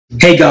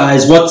Hey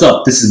guys, what's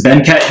up? This is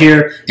BenCat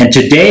here, and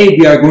today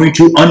we are going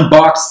to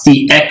unbox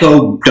the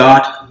Echo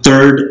Dot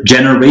 3rd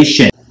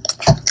generation.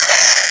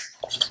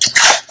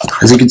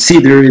 As you can see,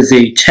 there is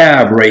a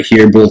tab right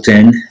here built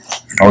in.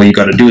 All you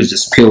gotta do is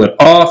just peel it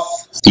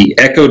off. The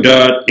Echo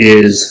Dot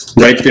is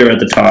right there at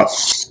the top.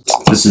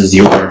 This is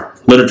your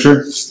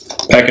literature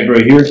packet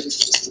right here.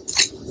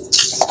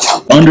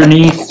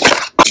 Underneath,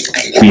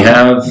 we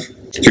have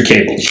your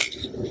cables.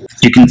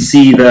 You can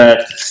see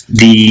that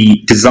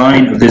the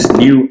design of this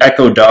new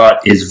Echo Dot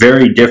is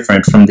very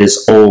different from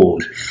this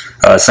old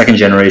second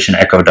generation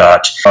Echo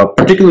Dot.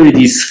 Particularly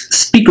these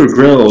speaker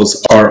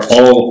grills are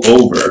all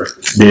over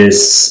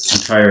this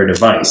entire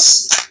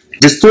device.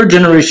 This third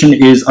generation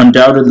is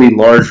undoubtedly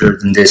larger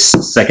than this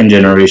second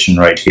generation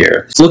right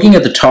here. Looking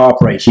at the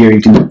top right here,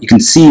 you can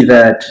see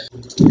that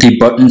the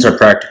buttons are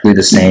practically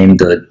the same.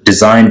 The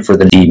design for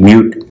the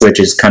mute switch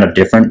is kind of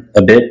different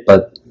a bit,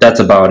 but that's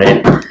about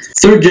it.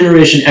 Third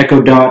generation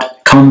Echo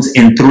Dot comes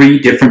in 3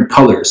 different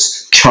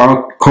colors: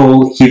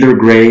 charcoal, heather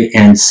gray,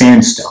 and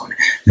sandstone.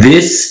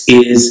 This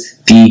is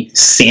the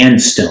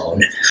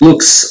sandstone.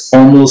 Looks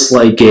almost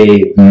like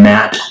a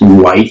matte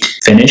white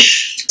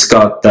finish. It's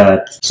got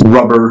that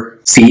rubber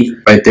feet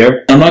right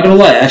there. I'm not gonna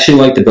lie, I actually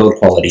like the build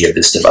quality of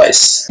this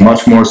device,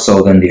 much more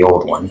so than the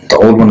old one. The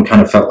old one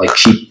kind of felt like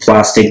cheap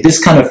plastic.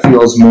 This kind of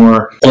feels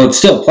more, well, it's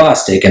still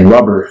plastic and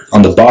rubber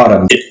on the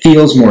bottom. It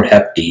feels more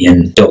hefty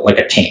and built like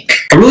a tank.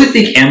 I really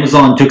think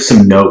Amazon took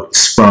some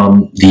notes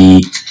from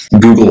the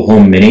Google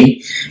Home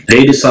Mini.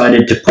 They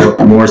decided to put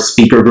more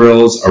speaker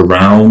grills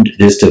around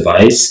this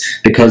device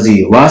because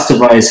the last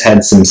device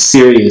had some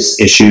serious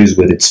issues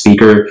with its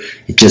speaker.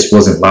 It just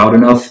wasn't loud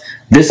enough.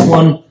 This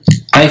one,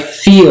 I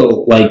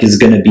feel like is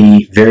going to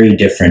be very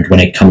different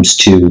when it comes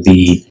to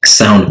the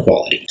sound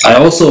quality. I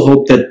also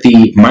hope that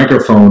the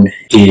microphone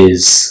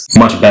is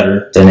much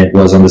better than it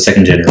was on the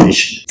second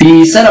generation.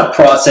 The setup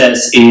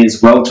process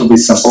is relatively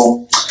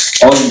simple.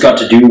 All you've got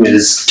to do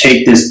is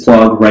take this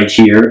plug right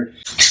here,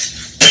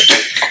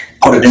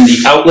 put it in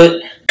the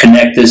outlet,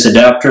 connect this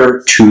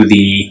adapter to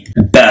the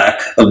back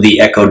of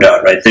the Echo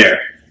Dot right there,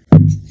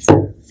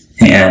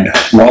 and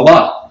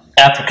voila.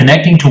 After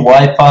connecting to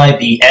Wi-Fi,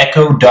 the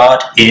Echo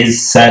Dot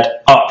is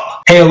set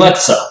up. Hey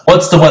Alexa,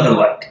 what's the weather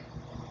like?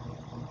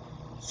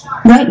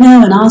 Right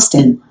now in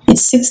Austin,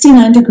 it's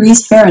 69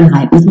 degrees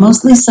Fahrenheit with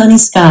mostly sunny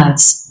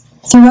skies.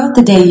 Throughout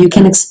the day you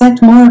can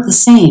expect more of the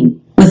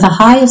same, with a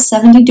high of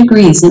 70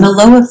 degrees and a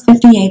low of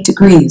 58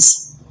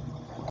 degrees.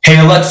 Hey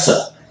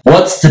Alexa,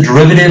 what's the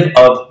derivative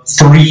of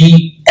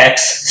 3x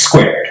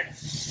squared?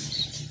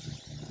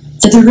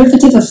 The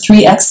derivative of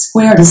 3x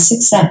squared is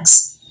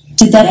 6x.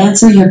 Did that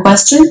answer your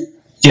question?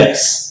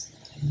 Yes.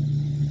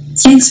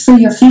 Thanks for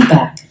your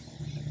feedback.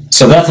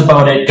 So that's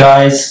about it,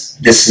 guys.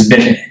 This has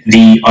been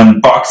the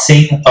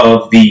unboxing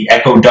of the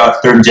Echo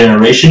Dot 3rd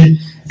generation.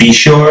 Be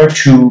sure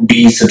to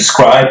be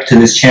subscribed to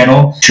this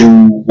channel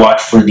to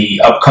watch for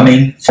the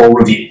upcoming full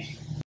review.